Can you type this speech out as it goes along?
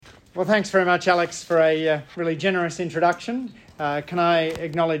Well, thanks very much, Alex, for a really generous introduction. Can I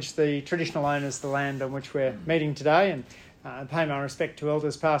acknowledge the traditional owners of the land on which we're meeting today and pay my respect to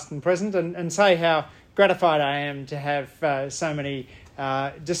elders past and present and say how gratified I am to have so many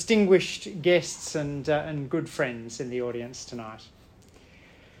distinguished guests and good friends in the audience tonight.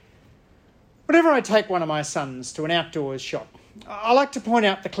 Whenever I take one of my sons to an outdoors shop, I like to point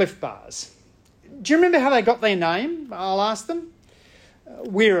out the Cliff Bars. Do you remember how they got their name? I'll ask them.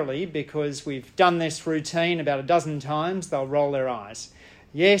 Wearily, because we've done this routine about a dozen times, they'll roll their eyes.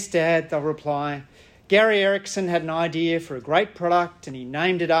 Yes, Dad, they'll reply. Gary Erickson had an idea for a great product and he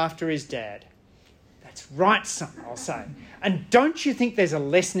named it after his dad. That's right, son, I'll say. And don't you think there's a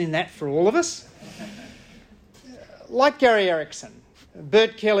lesson in that for all of us? Like Gary Erickson,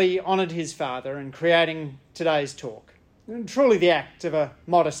 Bert Kelly honoured his father in creating today's talk. Truly the act of a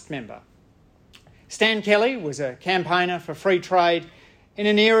modest member. Stan Kelly was a campaigner for free trade in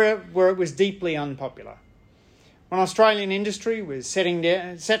an era where it was deeply unpopular. When Australian industry was settling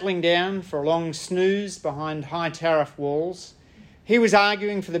down for a long snooze behind high tariff walls, he was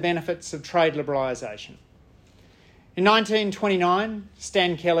arguing for the benefits of trade liberalisation. In 1929,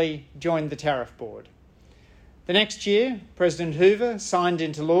 Stan Kelly joined the Tariff Board. The next year, President Hoover signed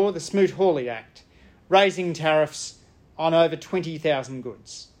into law the Smoot-Hawley Act, raising tariffs on over 20,000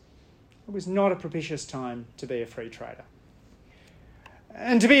 goods. It was not a propitious time to be a free trader.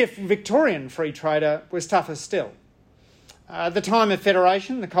 And to be a Victorian free trader was tougher still. At the time of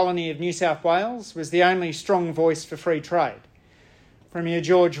Federation, the colony of New South Wales was the only strong voice for free trade. Premier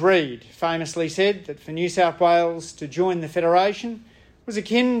George Reid famously said that for New South Wales to join the Federation was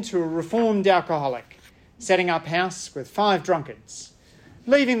akin to a reformed alcoholic setting up house with 5 drunkards,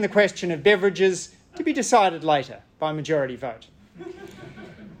 leaving the question of beverages to be decided later by majority vote.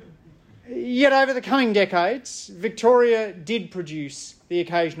 Yet over the coming decades, Victoria did produce the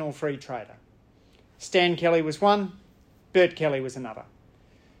occasional free trader. Stan Kelly was one, Bert Kelly was another.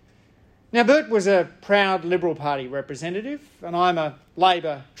 Now, Bert was a proud Liberal Party representative, and I'm a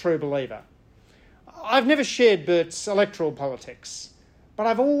Labor true believer. I've never shared Bert's electoral politics, but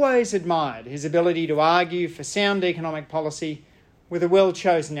I've always admired his ability to argue for sound economic policy with a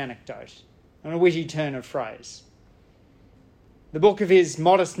well-chosen anecdote and a witty turn of phrase. The book of his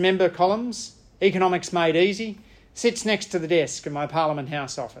modest member columns, Economics Made Easy, sits next to the desk in my Parliament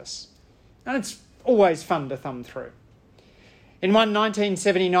House office, and it's always fun to thumb through. In one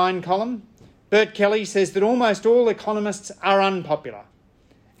 1979 column, Bert Kelly says that almost all economists are unpopular,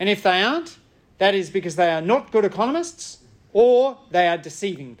 and if they aren't, that is because they are not good economists or they are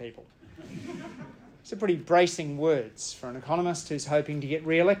deceiving people. It's a pretty bracing words for an economist who's hoping to get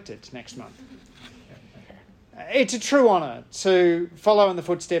re-elected next month. It's a true honour to follow in the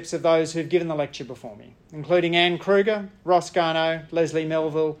footsteps of those who've given the lecture before me, including Anne Kruger, Ross Garnaut, Leslie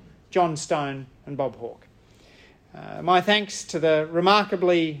Melville, John Stone and Bob Hawke. My thanks to the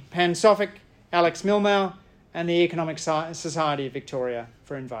remarkably pansophic Alex Milmau and the Economic Society of Victoria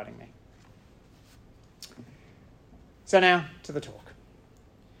for inviting me. So now to the talk.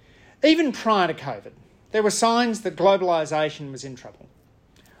 Even prior to COVID, there were signs that globalisation was in trouble.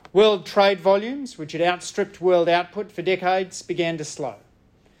 World trade volumes, which had outstripped world output for decades, began to slow.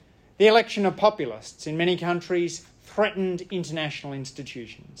 The election of populists in many countries threatened international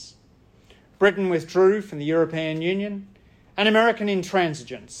institutions. Britain withdrew from the European Union, and American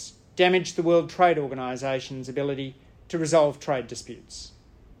intransigence damaged the World Trade Organisation's ability to resolve trade disputes.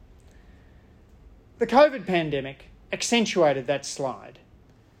 The COVID pandemic accentuated that slide,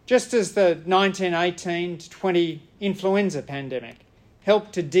 just as the 1918-20 influenza pandemic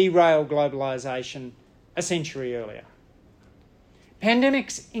helped to derail globalisation a century earlier.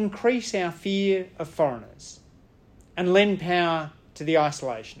 Pandemics increase our fear of foreigners and lend power to the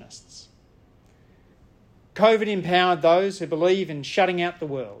isolationists. COVID empowered those who believe in shutting out the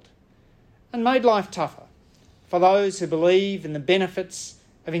world and made life tougher for those who believe in the benefits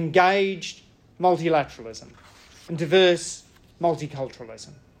of engaged multilateralism and diverse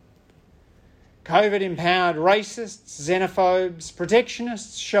multiculturalism. COVID empowered racists, xenophobes,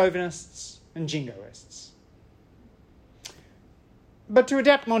 protectionists, chauvinists and jingoists. But to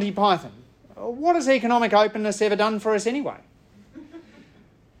adapt Monty Python, what has economic openness ever done for us anyway?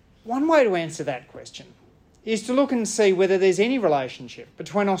 One way to answer that question is to look and see whether there's any relationship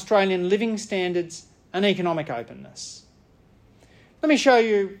between Australian living standards and economic openness. Let me show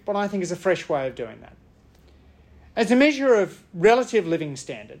you what I think is a fresh way of doing that. As a measure of relative living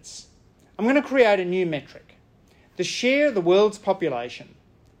standards, I'm going to create a new metric, the share of the world's population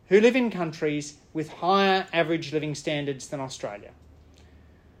who live in countries with higher average living standards than Australia.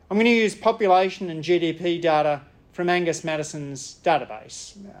 I'm going to use population and GDP data from Angus Madison's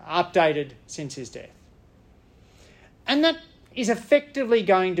database, updated since his death. And that is effectively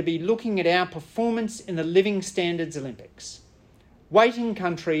going to be looking at our performance in the Living Standards Olympics, weighting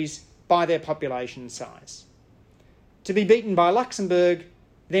countries by their population size. To be beaten by Luxembourg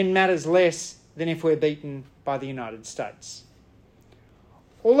then matters less than if we're beaten by the United States.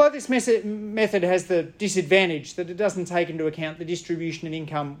 Although this method has the disadvantage that it doesn't take into account the distribution of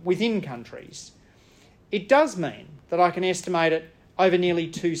income within countries, it does mean that I can estimate it over nearly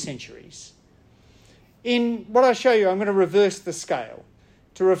 2 centuries. In what I show you, I'm going to reverse the scale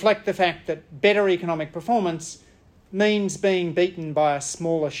to reflect the fact that better economic performance means being beaten by a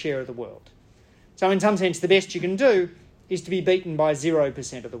smaller share of the world. So in some sense, the best you can do is to be beaten by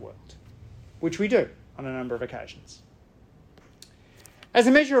 0% of the world, which we do on a number of occasions. As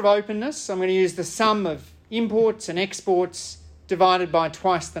a measure of openness, I'm going to use the sum of imports and exports divided by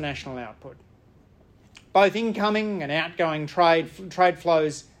twice the national output. Both incoming and outgoing trade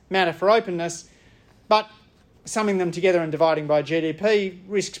flows matter for openness, but summing them together and dividing by GDP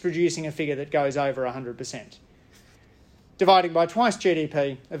risks producing a figure that goes over 100%. Dividing by twice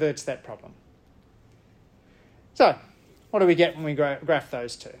GDP averts that problem. So, what do we get when we graph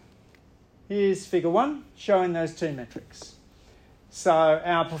those two? Here's figure 1, showing those two metrics. So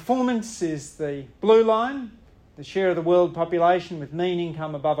our performance is the blue line, the share of the world population with mean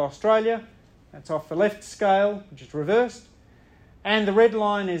income above Australia. That's off the left scale, which is reversed. And the red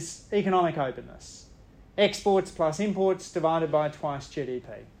line is economic openness. Exports plus imports divided by twice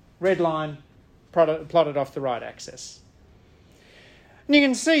GDP. Red line plotted off the right axis. And you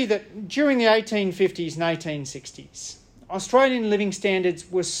can see that during the 1850s and 1860s, Australian living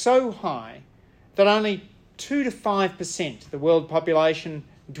standards were so high that only 2 to 5% of the world population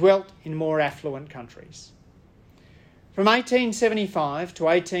dwelt in more affluent countries. From 1875 to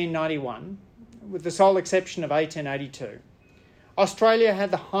 1891, with the sole exception of 1882, Australia had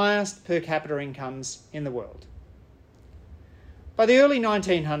the highest per capita incomes in the world. By the early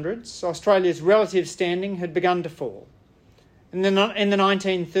 1900s, Australia's relative standing had begun to fall. In the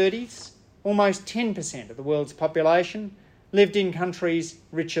 1930s, almost 10% of the world's population lived in countries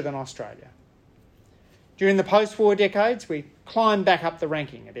richer than Australia. During the post-war decades, we climbed back up the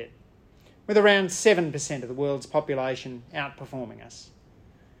ranking a bit, with around 7% of the world's population outperforming us.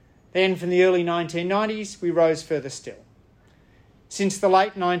 Then, from the early 1990s, we rose further still. Since the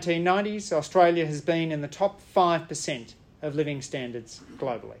late 1990s, Australia has been in the top 5% of living standards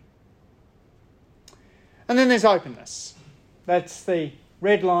globally. And then there's openness. That's the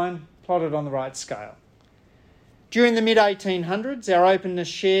red line plotted on the right scale. During the mid-1800s, our openness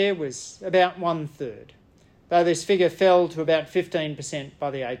share was about 1/3, though this figure fell to about 15%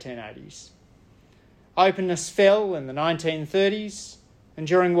 by the 1880s. Openness fell in the 1930s and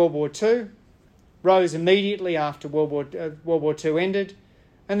during World War II, rose immediately after World War II ended,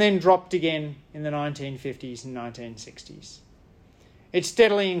 and then dropped again in the 1950s and 1960s. It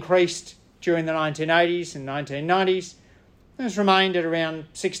steadily increased during the 1980s and 1990s, and has remained at around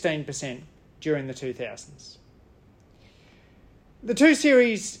 16% during the 2000s. The two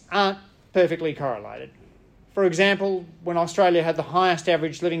series aren't perfectly correlated. For example, when Australia had the highest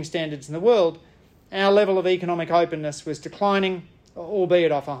average living standards in the world, our level of economic openness was declining,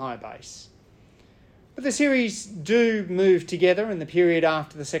 albeit off a high base. But the series do move together in the period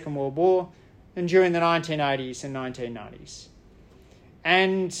after the Second World War and during the 1980s and 1990s.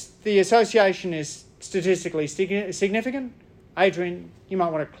 And the association is statistically significant. Adrian, you might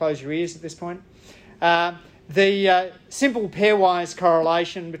want to close your ears at this point. The simple pairwise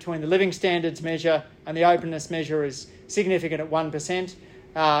correlation between the living standards measure and the openness measure is significant at 1%,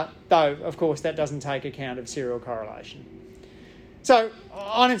 though, of course, that doesn't take account of serial correlation. So,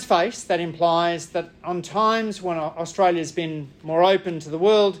 on its face, that implies that on times when Australia's been more open to the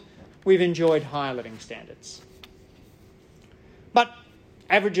world, we've enjoyed higher living standards. But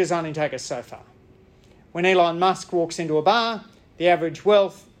averages only take us so far. When Elon Musk walks into a bar, the average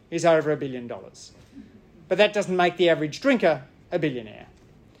wealth is over $1 billion. But that doesn't make the average drinker a billionaire.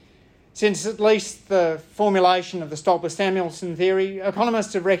 Since at least the formulation of the Stolper-Samuelson theory,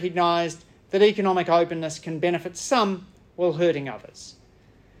 economists have recognised that economic openness can benefit some while hurting others.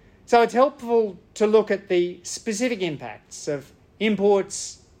 So it's helpful to look at the specific impacts of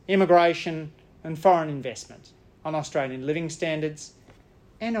imports, immigration and foreign investment on Australian living standards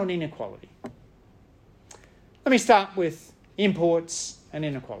and on inequality. Let me start with imports and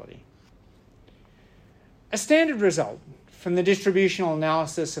inequality. A standard result from the distributional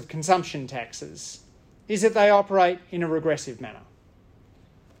analysis of consumption taxes is that they operate in a regressive manner.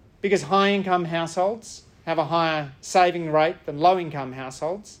 Because high-income households have a higher saving rate than low-income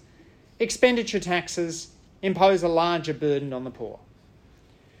households, expenditure taxes impose a larger burden on the poor.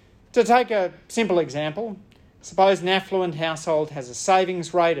 To take a simple example, suppose an affluent household has a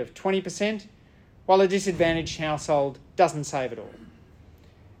savings rate of 20%, while a disadvantaged household doesn't save at all.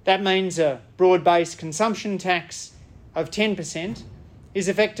 That means a broad-based consumption tax of 10% is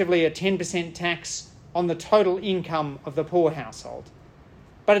effectively a 10% tax on the total income of the poor household,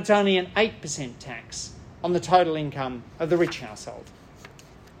 but it's only an 8% tax on the total income of the rich household.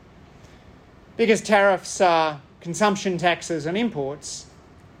 Because tariffs are consumption taxes on imports,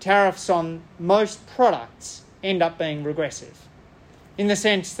 tariffs on most products end up being regressive, in the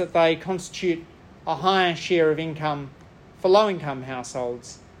sense that they constitute a higher share of income for low-income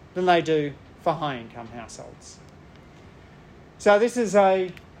households than they do for high-income households. So this is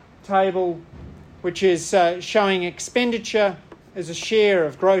a table which is showing expenditure as a share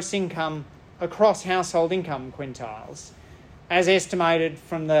of gross income across household income quintiles, as estimated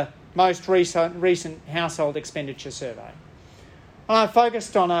from the most recent household expenditure survey. And I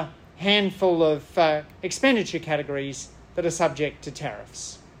focused on a handful of expenditure categories that are subject to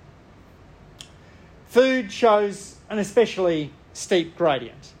tariffs. Food shows an especially steep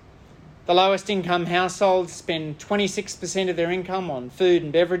gradient. The lowest income households spend 26% of their income on food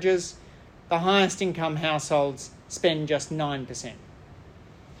and beverages. The highest income households spend just 9%.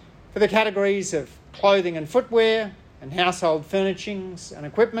 For the categories of clothing and footwear and household furnishings and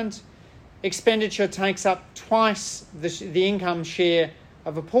equipment, expenditure takes up twice the income share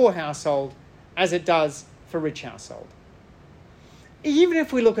of a poor household as it does for a rich household. Even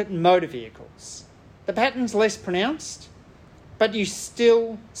if we look at motor vehicles, the pattern's less pronounced, but you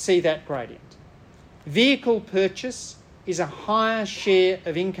still see that gradient. Vehicle purchase is a higher share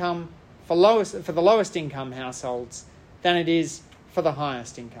of income for the lowest income households than it is for the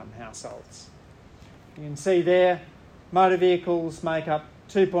highest income households. You can see there, motor vehicles make up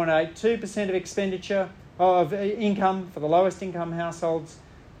 2.82% of expenditure of income for the lowest income households,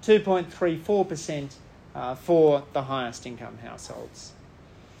 2.34% for the highest income households.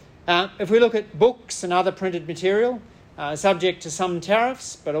 If we look at books and other printed material, subject to some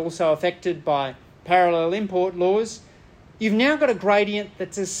tariffs but also affected by parallel import laws, you've now got a gradient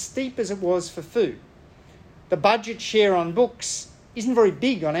that's as steep as it was for food. The budget share on books isn't very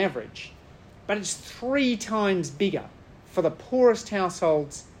big on average, but it's 3 times bigger for the poorest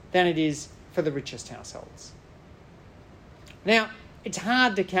households than it is for the richest households. Now, it's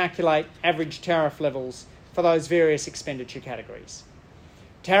hard to calculate average tariff levels for those various expenditure categories.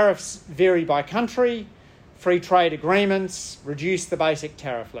 Tariffs vary by country, free trade agreements reduce the basic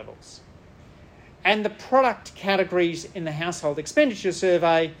tariff levels. And the product categories in the household expenditure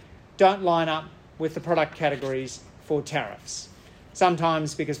survey don't line up with the product categories for tariffs,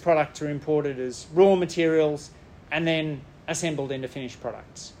 sometimes because products are imported as raw materials and then assembled into finished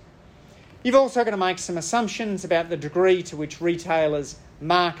products. You've also got to make some assumptions about the degree to which retailers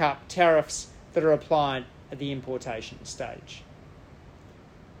mark up tariffs that are applied at the importation stage.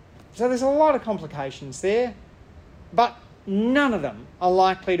 So there's a lot of complications there, but none of them are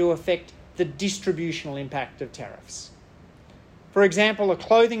likely to affect the distributional impact of tariffs. For example, a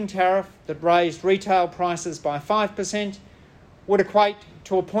clothing tariff that raised retail prices by 5% would equate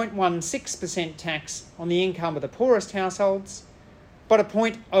to a 0.16% tax on the income of the poorest households, but a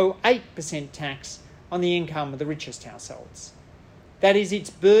 0.08% tax on the income of the richest households. That is, its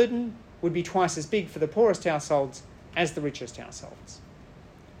burden would be twice as big for the poorest households as the richest households.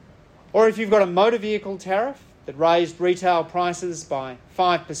 Or if you've got a motor vehicle tariff that raised retail prices by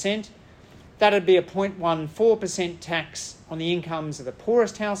 5%, that'd be a 0.14% tax on the incomes of the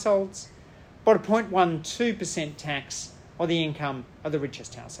poorest households, but a 0.12% tax on the income of the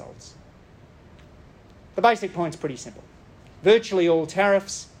richest households. The basic point's pretty simple. Virtually all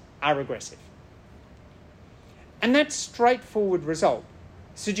tariffs are regressive. And that straightforward result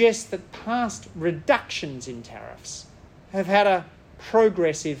suggests that past reductions in tariffs have had a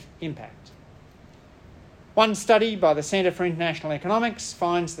progressive impact. One study by the Centre for International Economics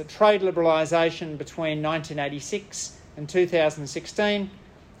finds that trade liberalisation between 1986 and 2016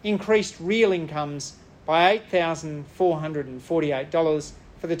 increased real incomes by $8,448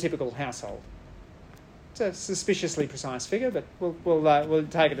 for the typical household. It's a suspiciously precise figure, but we'll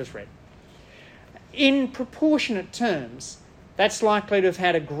take it as read. In proportionate terms, that's likely to have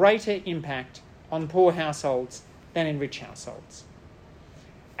had a greater impact on poor households than in rich households.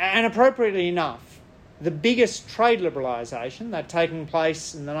 And appropriately enough, the biggest trade liberalisation that taken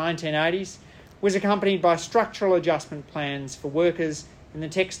place in the 1980s was accompanied by structural adjustment plans for workers in the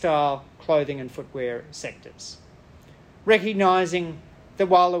textile, clothing and footwear sectors. Recognising that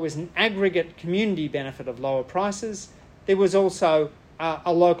while there was an aggregate community benefit of lower prices, there was also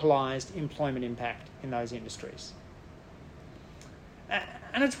a localised employment impact in those industries.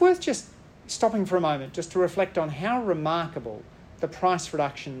 And it's worth just stopping for a moment just to reflect on how remarkable the price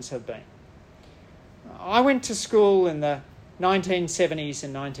reductions have been. I went to school in the 1970s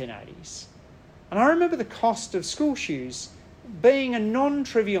and 1980s, and I remember the cost of school shoes being a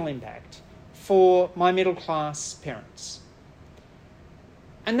non-trivial impact for my middle-class parents.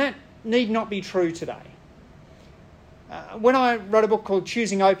 And that need not be true today. When I wrote a book called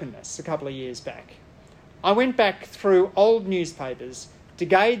Choosing Openness a couple of years back, I went back through old newspapers to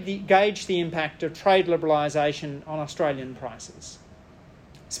gauge the impact of trade liberalisation on Australian prices.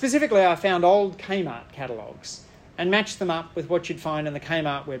 Specifically, I found old Kmart catalogues and matched them up with what you'd find on the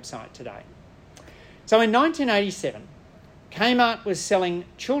Kmart website today. So in 1987, Kmart was selling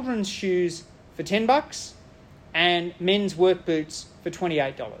children's shoes for $10 and men's work boots for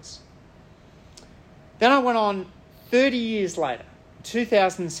 $28. Then I went on 30 years later,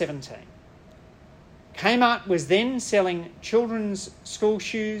 2017. Kmart was then selling children's school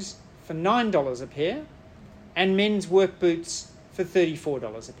shoes for $9 a pair and men's work boots for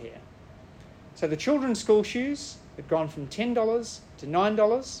 $34 a pair. So the children's school shoes had gone from $10 to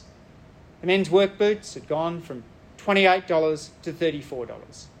 $9. The men's work boots had gone from $28 to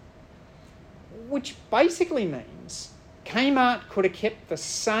 $34. Which basically means Kmart could have kept the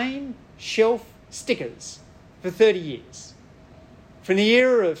same shelf stickers for 30 years. From the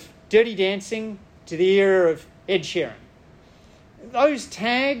era of Dirty Dancing to the era of Ed Sheeran. Those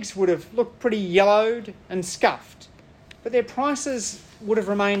tags would have looked pretty yellowed and scuffed, but their prices would have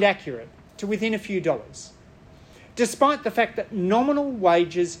remained accurate to within a few dollars, despite the fact that nominal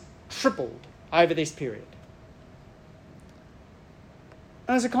wages tripled over this period.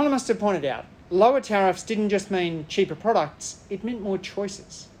 As economists have pointed out, lower tariffs didn't just mean cheaper products, it meant more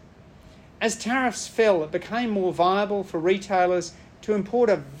choices. As tariffs fell, it became more viable for retailers to import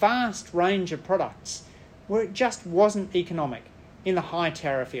a vast range of products where it just wasn't economic in the high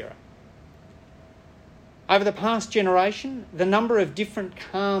tariff era. Over the past generation, the number of different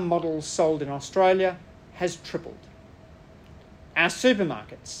car models sold in Australia has tripled. Our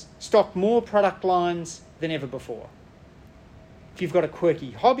supermarkets stock more product lines than ever before. If you've got a quirky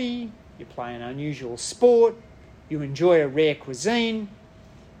hobby, you play an unusual sport, you enjoy a rare cuisine,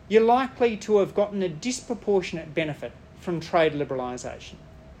 you're likely to have gotten a disproportionate benefit from trade liberalisation.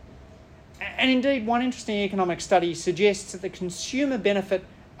 And indeed, one interesting economic study suggests that the consumer benefit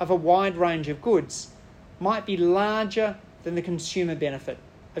of a wide range of goods might be larger than the consumer benefit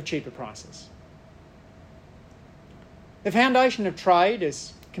of cheaper prices. The foundation of trade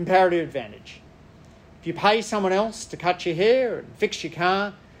is comparative advantage. If you pay someone else to cut your hair and fix your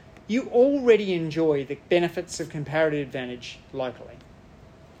car, you already enjoy the benefits of comparative advantage locally.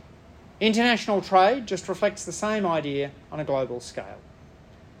 International trade just reflects the same idea on a global scale.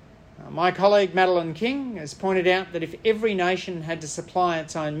 My colleague Madeline King has pointed out that if every nation had to supply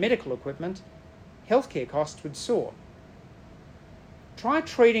its own medical equipment, healthcare costs would soar. Try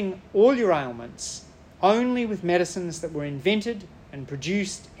treating all your ailments only with medicines that were invented and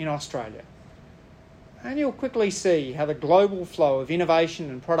produced in Australia, and you'll quickly see how the global flow of innovation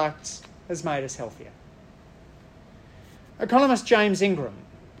and products has made us healthier. Economist James Ingram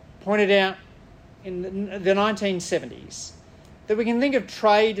pointed out in the 1970s that we can think of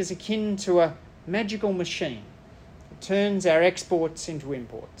trade as akin to a magical machine that turns our exports into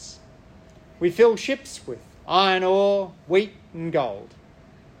imports. We fill ships with iron ore, wheat and gold.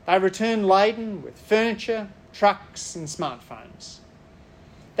 They return laden with furniture, trucks and smartphones.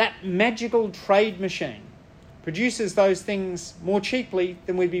 That magical trade machine produces those things more cheaply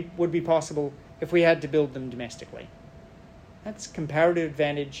than would be possible if we had to build them domestically. That's comparative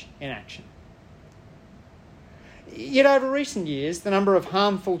advantage in action. Yet over recent years, the number of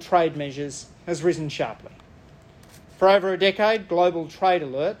harmful trade measures has risen sharply. For over a decade, Global Trade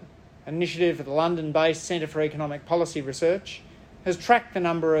Alert, an initiative of the London-based Centre for Economic Policy Research, has tracked the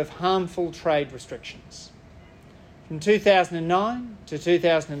number of harmful trade restrictions. From 2009 to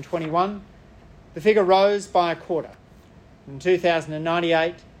 2021, the figure rose by a quarter, from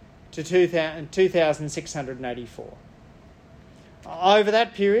 2,098 to 2,684. Over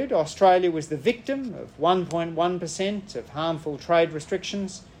that period, Australia was the victim of 1.1% of harmful trade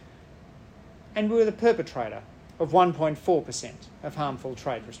restrictions, and we were the perpetrator of 1.4% of harmful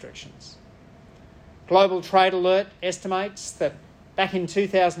trade restrictions. Global Trade Alert estimates that back in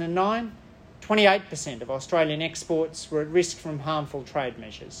 2009, 28% of Australian exports were at risk from harmful trade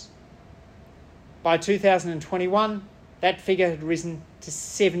measures. By 2021, that figure had risen to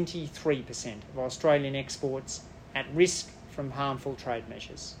 73% of Australian exports at risk from harmful trade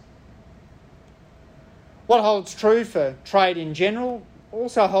measures. What holds true for trade in general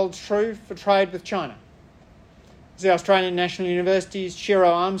also holds true for trade with China. As the Australian National University's Shiro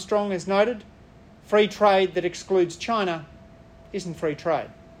Armstrong has noted, free trade that excludes China isn't free trade,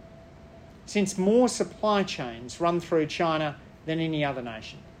 since more supply chains run through China than any other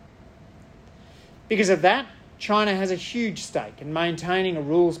nation. Because of that, China has a huge stake in maintaining a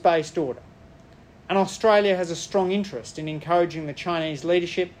rules-based order, and Australia has a strong interest in encouraging the Chinese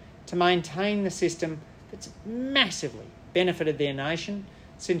leadership to maintain the system that's massively benefited their nation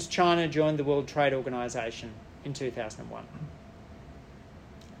since China joined the World Trade Organization in 2001.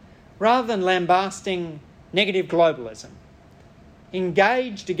 Rather than lambasting negative globalism,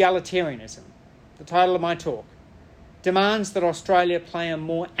 engaged egalitarianism, the title of my talk, demands that Australia play a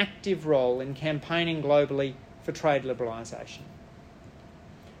more active role in campaigning globally for trade liberalisation.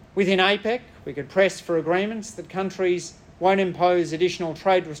 Within APEC, we could press for agreements that countries won't impose additional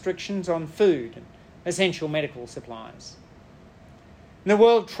trade restrictions on food and essential medical supplies. In the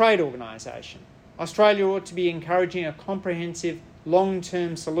World Trade Organisation, Australia ought to be encouraging a comprehensive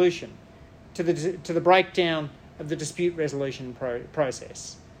long-term solution to the breakdown of the dispute resolution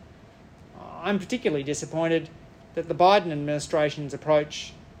process. I'm particularly disappointed that the Biden administration's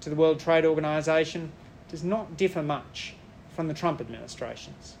approach to the World Trade Organisation does not differ much from the Trump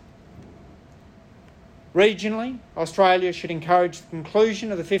administration's. Regionally, Australia should encourage the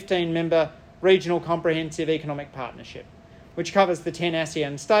conclusion of the 15-member Regional Comprehensive Economic Partnership, which covers the 10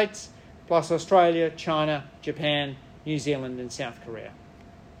 ASEAN states, plus Australia, China, Japan, New Zealand and South Korea.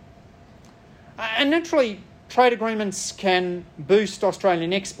 And naturally, trade agreements can boost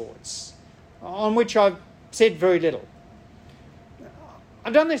Australian exports, on which I've said very little.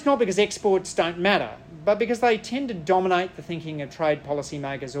 I've done this not because exports don't matter, but because they tend to dominate the thinking of trade policy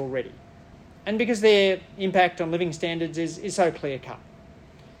makers already, and because their impact on living standards is so clear-cut.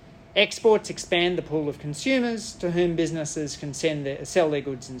 Exports expand the pool of consumers to whom businesses can sell their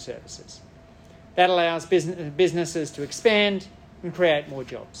goods and services. That allows businesses to expand and create more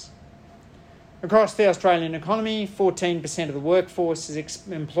jobs. Across the Australian economy, 14% of the workforce is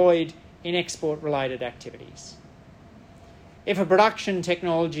employed in export-related activities. If a production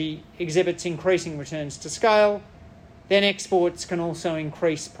technology exhibits increasing returns to scale, then exports can also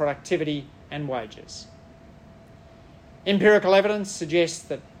increase productivity and wages. Empirical evidence suggests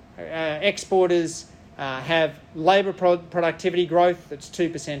that exporters have labour productivity growth that's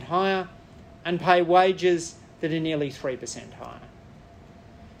 2% higher and pay wages that are nearly 3% higher.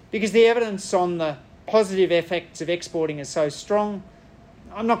 Because the evidence on the positive effects of exporting is so strong,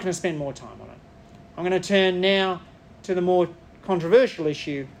 I'm not going to spend more time on it. I'm going to turn now to the more controversial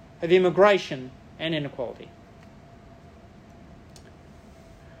issue of immigration and inequality.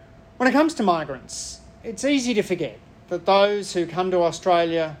 When it comes to migrants, it's easy to forget that those who come to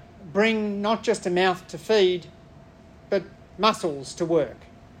Australia bring not just a mouth to feed, but muscles to work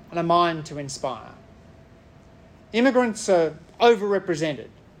and a mind to inspire. Immigrants are overrepresented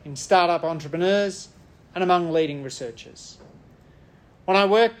in startup entrepreneurs and among leading researchers. When I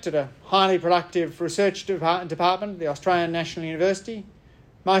worked at a highly productive research department at the Australian National University,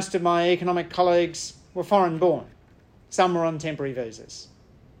 most of my economic colleagues were foreign-born. Some were on temporary visas.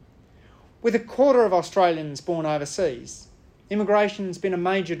 With a quarter of Australians born overseas, immigration's been a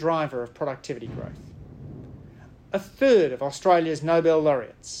major driver of productivity growth. A third of Australia's Nobel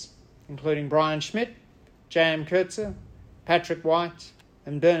laureates, including Brian Schmidt, J.M. Coetzer, Patrick White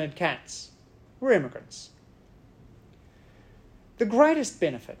and Bernard Katz, were immigrants. The greatest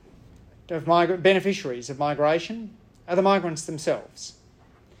beneficiaries of migration are the migrants themselves.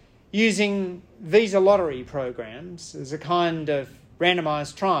 Using visa lottery programs as a kind of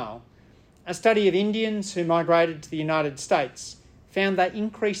randomised trial, a study of Indians who migrated to the United States found they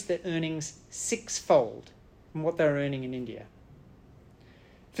increased their earnings 6-fold from what they were earning in India.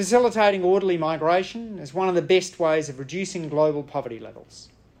 Facilitating orderly migration is one of the best ways of reducing global poverty levels,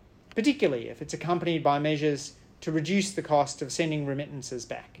 particularly if it's accompanied by measures to reduce the cost of sending remittances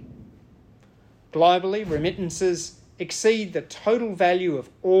back. Globally, remittances exceed the total value of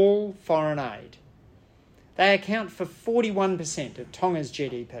all foreign aid. They account for 41% of Tonga's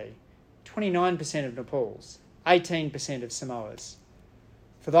GDP, 29% of Nepal's, 18% of Samoa's.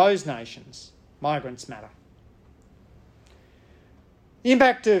 For those nations, migrants matter. The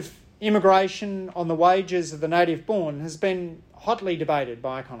impact of immigration on the wages of the native-born has been hotly debated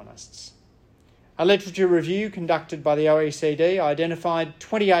by economists. A literature review conducted by the OECD identified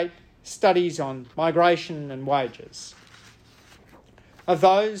 28 studies on migration and wages. Of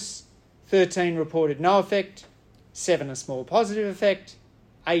those, 13 reported no effect, 7 a small positive effect,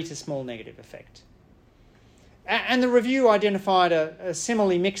 8 a small negative effect. And the review identified a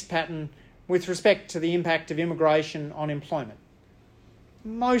similarly mixed pattern with respect to the impact of immigration on employment.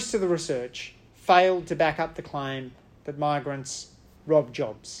 most of the research failed to back up the claim that migrants rob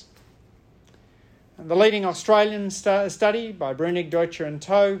jobs. And the leading Australian study by Brunig, Deutscher and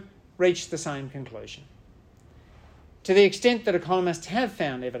Toe reached the same conclusion. To the extent that economists have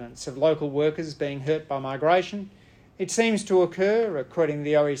found evidence of local workers being hurt by migration, it seems to occur, according to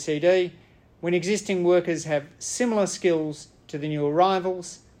the OECD, when existing workers have similar skills to the new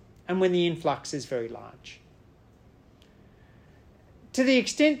arrivals and when the influx is very large. To the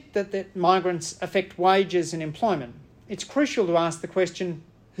extent that migrants affect wages and employment, it's crucial to ask the question,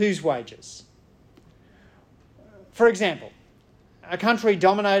 whose wages? For example, a country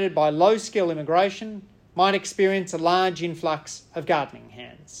dominated by low-skill immigration might experience a large influx of gardening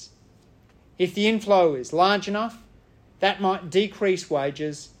hands. If the inflow is large enough, that might decrease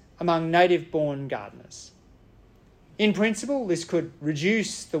wages among native-born gardeners. In principle, this could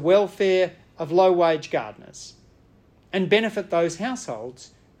reduce the welfare of low-wage gardeners and benefit those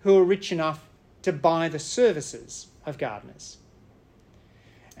households who are rich enough to buy the services of gardeners.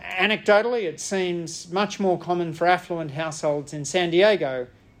 Anecdotally, it seems much more common for affluent households in San Diego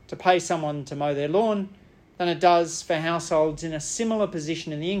to pay someone to mow their lawn than it does for households in a similar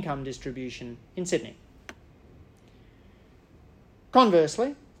position in the income distribution in Sydney.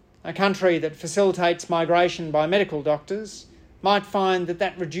 Conversely, a country that facilitates migration by medical doctors might find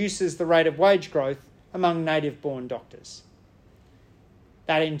that reduces the rate of wage growth among native-born doctors.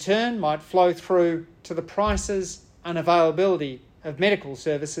 That in turn might flow through to the prices and availability of medical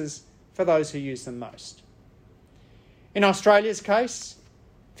services for those who use them most. In Australia's case,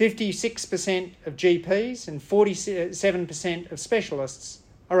 56% of GPs and 47% of specialists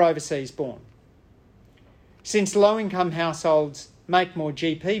are overseas born. Since low-income households make more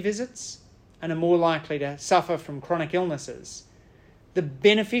GP visits and are more likely to suffer from chronic illnesses, the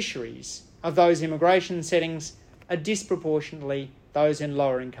beneficiaries of those immigration settings are disproportionately those in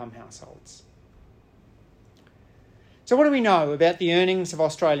lower income households. So what do we know about the earnings of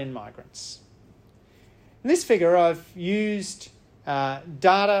Australian migrants? In this figure, I've used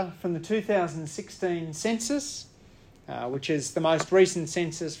data from the 2016 census, which is the most recent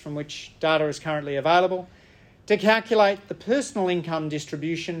census from which data is currently available, to calculate the personal income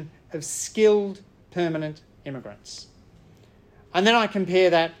distribution of skilled permanent immigrants. And then I compare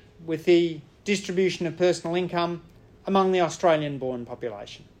that with the distribution of personal income among the Australian-born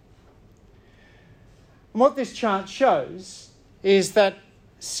population. And what this chart shows is that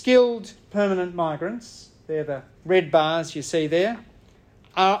skilled permanent migrants, they're the red bars you see there,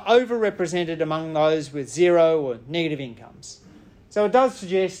 are overrepresented among those with zero or negative incomes. So it does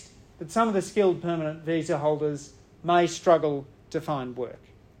suggest that some of the skilled permanent visa holders may struggle to find work.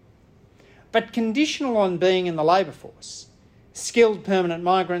 But conditional on being in the labour force, skilled permanent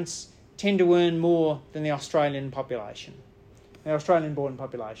migrants tend to earn more than the Australian population, the Australian-born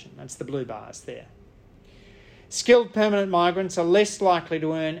population. That's the blue bars there. Skilled permanent migrants are less likely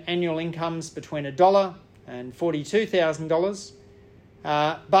to earn annual incomes between $1 and $42,000,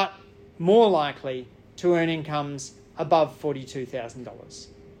 but more likely to earn incomes above $42,000.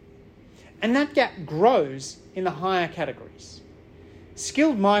 And that gap grows in the higher categories.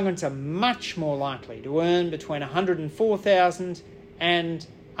 Skilled migrants are much more likely to earn between $104,000 and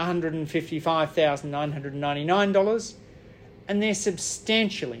 $155,999, and they're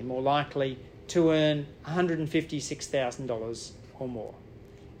substantially more likely to earn $156,000 or more.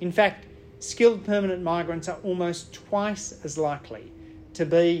 In fact, skilled permanent migrants are almost twice as likely to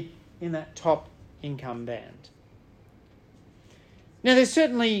be in that top income band. Now, there's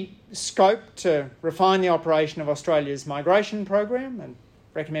certainly scope to refine the operation of Australia's migration program, and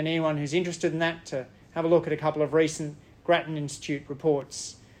recommend anyone who's interested in that to have a look at a couple of recent Grattan Institute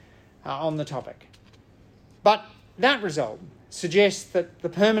reports on the topic. But that result suggests that the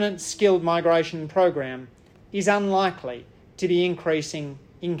permanent skilled migration program is unlikely to be increasing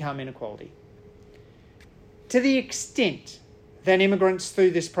income inequality. To the extent that immigrants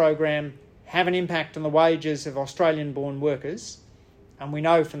through this program have an impact on the wages of Australian-born workers, and we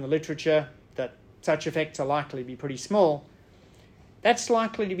know from the literature that such effects are likely to be pretty small, that's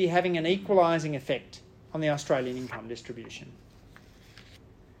likely to be having an equalising effect on the Australian income distribution.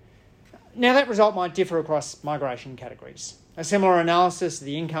 Now, that result might differ across migration categories. A similar analysis of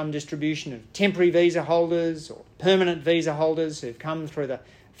the income distribution of temporary visa holders or permanent visa holders who've come through the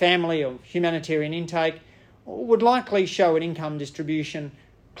family or humanitarian intake would likely show an income distribution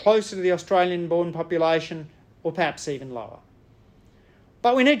closer to the Australian-born population or perhaps even lower.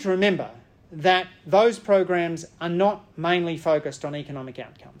 But we need to remember that those programs are not mainly focused on economic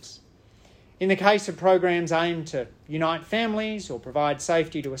outcomes. In the case of programs aimed to unite families or provide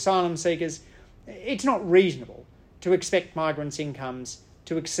safety to asylum seekers, it's not reasonable to expect migrants' incomes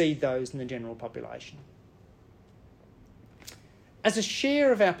to exceed those in the general population. As a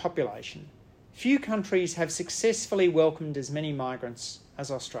share of our population, few countries have successfully welcomed as many migrants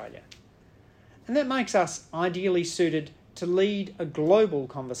as Australia. And that makes us ideally suited to lead a global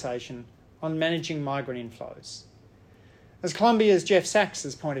conversation on managing migrant inflows. As Columbia's Jeff Sachs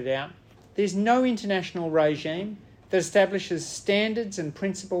has pointed out, there's no international regime that establishes standards and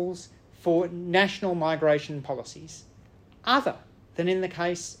principles for national migration policies, other than in the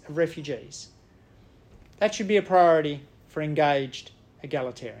case of refugees. That should be a priority for engaged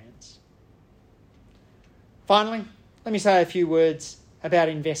egalitarians. Finally, let me say a few words about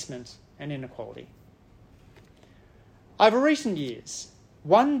investment and inequality. Over recent years,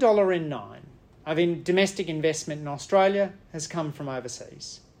 $1 in 9 of domestic investment in Australia has come from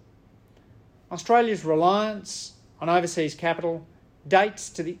overseas. Australia's reliance on overseas capital dates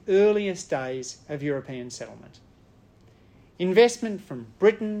to the earliest days of European settlement. Investment from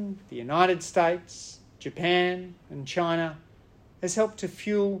Britain, the United States, Japan and China has helped to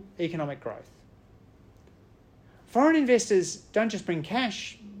fuel economic growth. Foreign investors don't just bring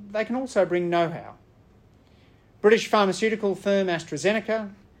cash, they can also bring know-how. British pharmaceutical firm AstraZeneca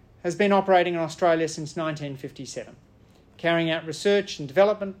has been operating in Australia since 1957, carrying out research and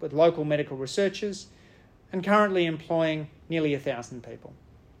development with local medical researchers and currently employing nearly 1,000 people.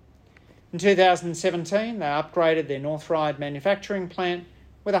 In 2017, they upgraded their North Ryde manufacturing plant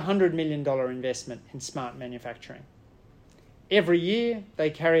with a $100 million investment in smart manufacturing. Every year, they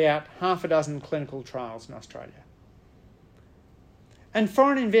carry out half a dozen clinical trials in Australia. And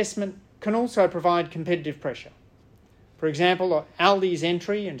foreign investment can also provide competitive pressure. For example, Aldi's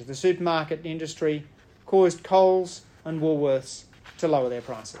entry into the supermarket industry caused Coles and Woolworths to lower their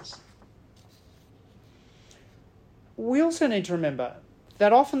prices. We also need to remember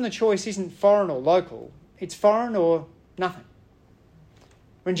that often the choice isn't foreign or local, it's foreign or nothing.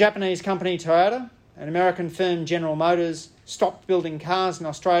 When Japanese company Toyota and American firm General Motors stopped building cars in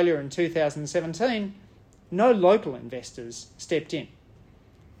Australia in 2017, no local investors stepped in.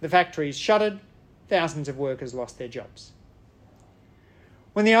 The factories shuttered, thousands of workers lost their jobs.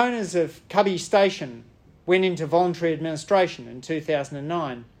 When the owners of Cubby Station went into voluntary administration in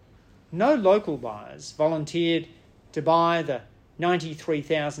 2009, no local buyers volunteered to buy the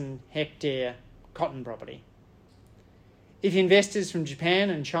 93,000 hectare cotton property. If investors from Japan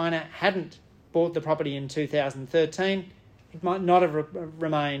and China hadn't bought the property in 2013, it might not have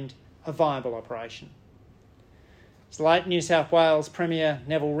remained a viable operation. As the late New South Wales Premier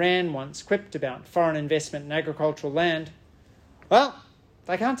Neville Wran once quipped about foreign investment in agricultural land, well,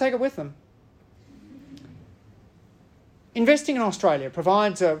 they can't take it with them. Investing in Australia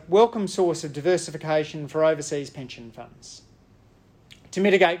provides a welcome source of diversification for overseas pension funds. To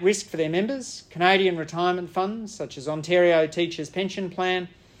mitigate risk for their members, Canadian retirement funds, such as Ontario Teachers Pension Plan,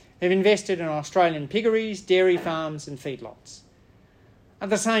 have invested in Australian piggeries, dairy farms and feedlots. At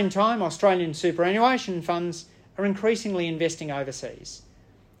the same time, Australian superannuation funds are increasingly investing overseas,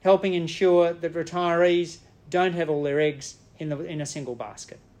 helping ensure that retirees don't have all their eggs in a single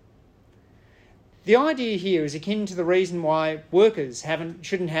basket. The idea here is akin to the reason why workers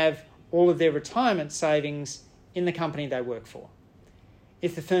shouldn't have all of their retirement savings in the company they work for.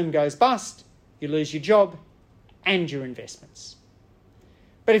 If the firm goes bust, you lose your job and your investments.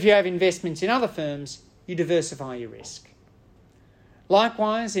 But if you have investments in other firms, you diversify your risk.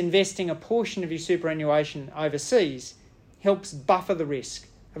 Likewise, investing a portion of your superannuation overseas helps buffer the risk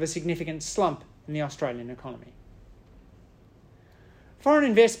of a significant slump in the Australian economy. Foreign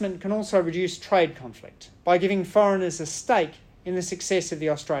investment can also reduce trade conflict by giving foreigners a stake in the success of the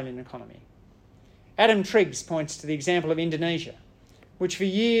Australian economy. Adam Triggs points to the example of Indonesia, which for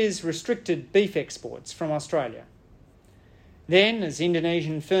years restricted beef exports from Australia. Then, as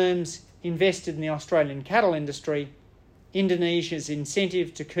Indonesian firms invested in the Australian cattle industry, Indonesia's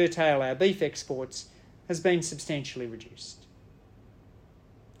incentive to curtail our beef exports has been substantially reduced.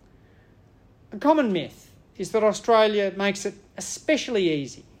 A common myth is that Australia makes it especially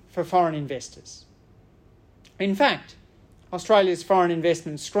easy for foreign investors. In fact, Australia's foreign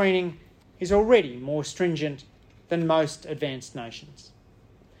investment screening is already more stringent than most advanced nations.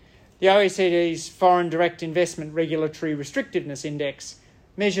 The OECD's Foreign Direct Investment Regulatory Restrictiveness Index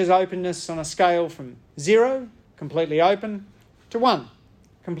measures openness on a scale from 0, completely open, to 1,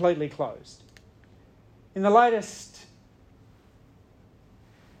 completely closed. In the latest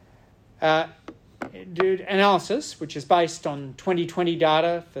analysis, which is based on 2020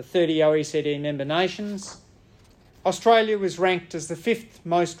 data for 30 OECD member nations, Australia was ranked as the 5th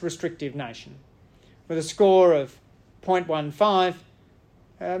most restrictive nation, with a score of 0.15,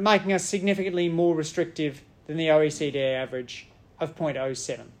 making us significantly more restrictive than the OECD average of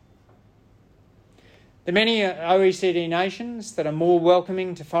 0.07. The many OECD nations that are more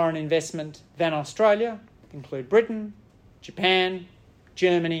welcoming to foreign investment than Australia include Britain, Japan,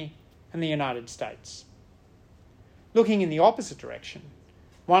 Germany, and the United States. Looking in the opposite direction,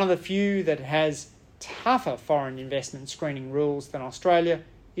 one of the few that has tougher foreign investment screening rules than Australia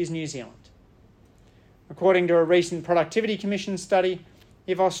is New Zealand. According to a recent Productivity Commission study,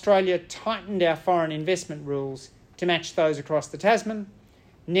 if Australia tightened our foreign investment rules to match those across the Tasman,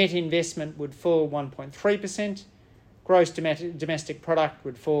 net investment would fall 1.3%, gross domestic product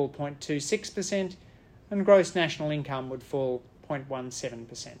would fall 0.26%, and gross national income would fall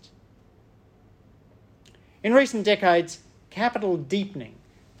 0.17%. In recent decades, capital deepening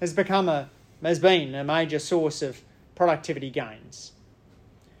has been a major source of productivity gains.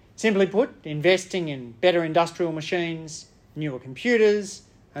 Simply put, investing in better industrial machines, newer computers,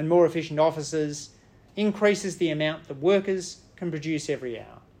 and more efficient offices increases the amount that workers can produce every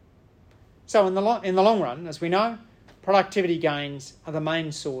hour. So in the long run, as we know, productivity gains are the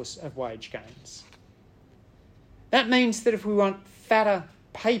main source of wage gains. That means that if we want fatter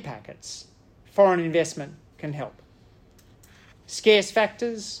pay packets, foreign investment can help. Scarce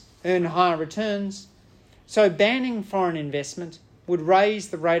factors earn higher returns, so banning foreign investment would raise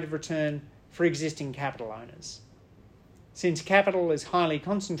the rate of return for existing capital owners. Since capital is highly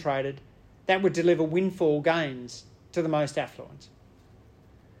concentrated, that would deliver windfall gains to the most affluent.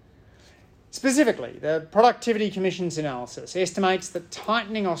 Specifically, the Productivity Commission's analysis estimates that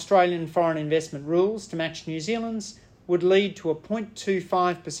tightening Australian foreign investment rules to match New Zealand's would lead to a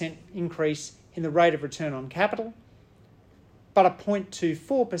 0.25% increase in the rate of return on capital, but a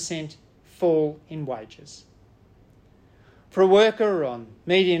 0.24% fall in wages. For a worker on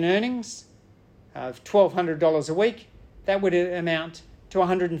median earnings of $1,200 a week, that would amount to a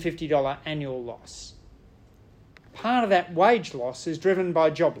 $150 annual loss. Part of that wage loss is driven by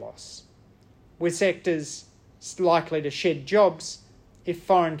job loss, with sectors likely to shed jobs if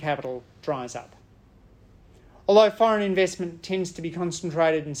foreign capital dries up. Although foreign investment tends to be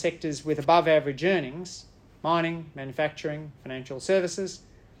concentrated in sectors with above average earnings, mining, manufacturing, financial services,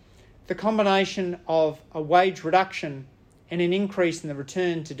 the combination of a wage reduction and an increase in the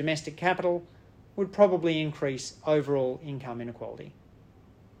return to domestic capital would probably increase overall income inequality.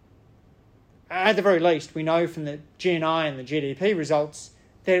 At the very least, we know from the GNI and the GDP results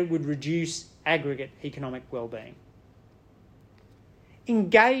that it would reduce aggregate economic well-being.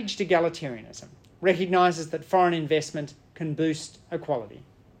 Engaged egalitarianism recognises that foreign investment can boost equality.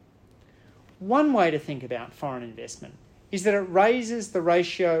 One way to think about foreign investment is that it raises the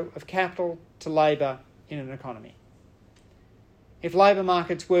ratio of capital to labour in an economy. If labour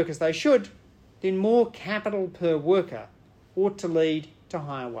markets work as they should, then more capital per worker ought to lead to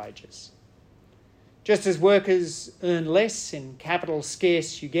higher wages. Just as workers earn less in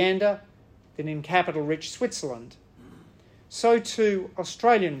capital-scarce Uganda than in capital-rich Switzerland, so too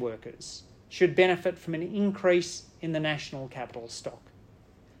Australian workers should benefit from an increase in the national capital stock.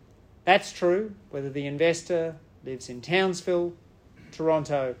 That's true whether the investor lives in Townsville,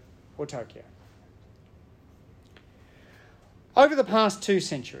 Toronto, or Tokyo. Over the past 2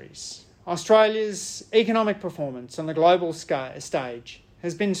 centuries, Australia's economic performance on the global stage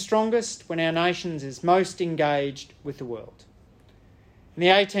has been strongest when our nation is most engaged with the world. In the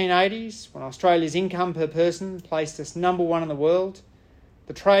 1880s, when Australia's income per person placed us number 1 in the world,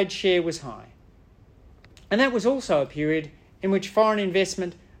 the trade share was high. And that was also a period in which foreign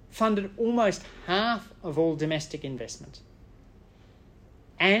investment funded almost half of all domestic investment.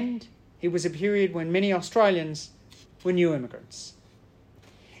 And it was a period when many Australians were new immigrants.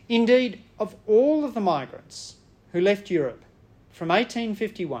 Indeed, of all of the migrants who left Europe from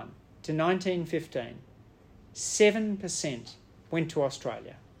 1851 to 1915, 7% went to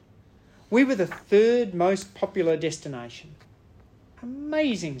Australia. We were the 3rd most popular destination.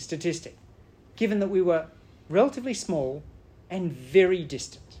 Amazing statistic, given that we were relatively small and very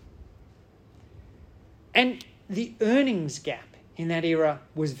distant. And the earnings gap in that era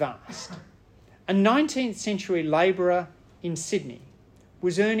was vast. A 19th century labourer in Sydney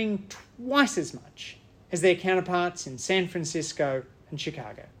was earning twice as much as their counterparts in San Francisco and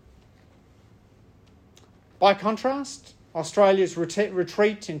Chicago. By contrast, Australia's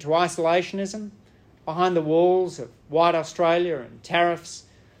retreat into isolationism behind the walls of white Australia and tariffs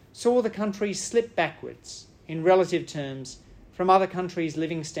saw the country slip backwards in relative terms from other countries'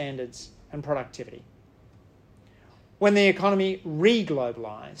 living standards and productivity. When the economy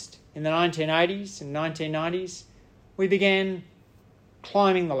re-globalised in the 1980s and 1990s, we began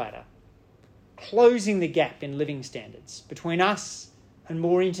climbing the ladder, closing the gap in living standards between us and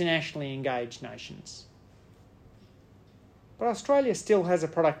more internationally engaged nations. but Australia still has a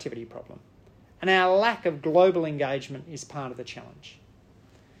productivity problem, and our lack of global engagement is part of the challenge.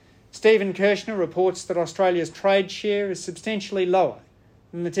 Stephen Kirshner reports that Australia's trade share is substantially lower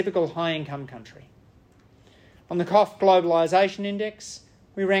than the typical high-income country. On the COF Globalisation Index,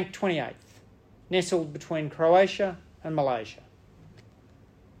 we rank 28th, nestled between Croatia and Malaysia.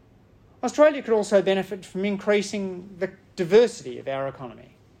 Australia could also benefit from increasing the diversity of our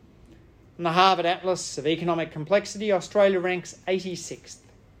economy. On the Harvard Atlas of Economic Complexity, Australia ranks 86th,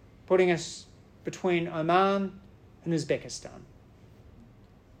 putting us between Oman and Uzbekistan.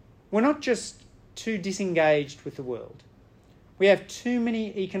 We're not just too disengaged with the world. We have too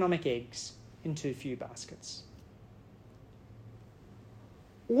many economic eggs in too few baskets.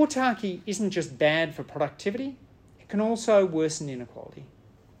 Autarky isn't just bad for productivity, it can also worsen inequality.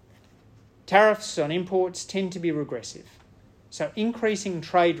 Tariffs on imports tend to be regressive, so increasing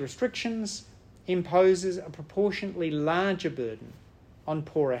trade restrictions imposes a proportionately larger burden on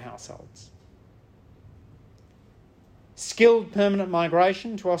poorer households. Skilled permanent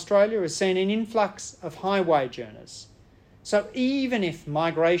migration to Australia has seen an influx of high-wage earners, so even if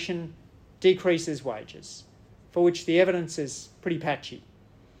migration decreases wages, for which the evidence is pretty patchy,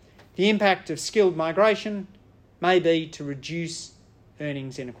 the impact of skilled migration may be to reduce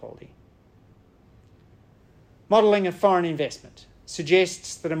earnings inequality. Modelling of foreign investment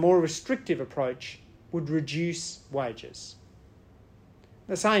suggests that a more restrictive approach would reduce wages.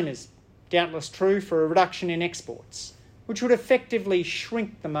 The same is doubtless true for a reduction in exports, which would effectively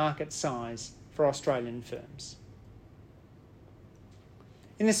shrink the market size for Australian firms.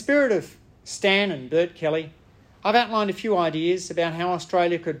 In the spirit of Stan and Bert Kelly, I've outlined a few ideas about how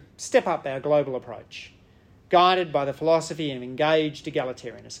Australia could step up our global approach, guided by the philosophy of engaged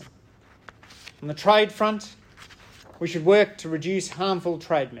egalitarianism. On the trade front, we should work to reduce harmful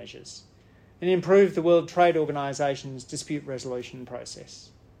trade measures and improve the World Trade Organisation's dispute resolution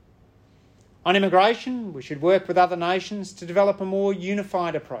process. On immigration, we should work with other nations to develop a more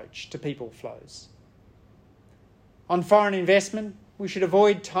unified approach to people flows. On foreign investment, we should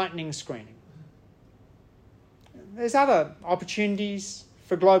avoid tightening screening. There's other opportunities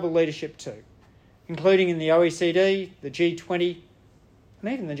for global leadership too, including in the OECD, the G20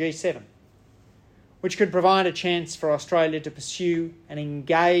 and even the G7, which could provide a chance for Australia to pursue an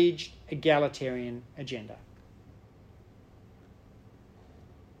engaged egalitarian agenda.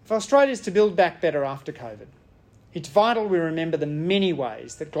 If Australia is to build back better after COVID, it's vital we remember the many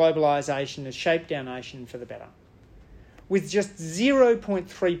ways that globalisation has shaped our nation for the better. With just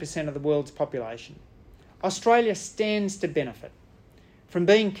 0.3% of the world's population, Australia stands to benefit from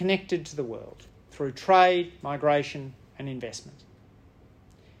being connected to the world through trade, migration and investment.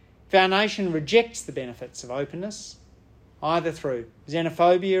 If our nation rejects the benefits of openness, either through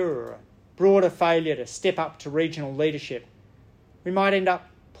xenophobia or a broader failure to step up to regional leadership, we might end up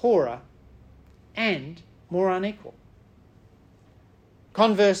poorer and more unequal.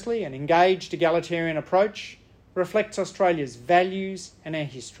 Conversely, an engaged egalitarian approach reflects Australia's values and our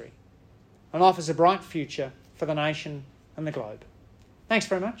history and offers a bright future for the nation and the globe. Thanks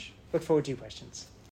very much. Look forward to your questions.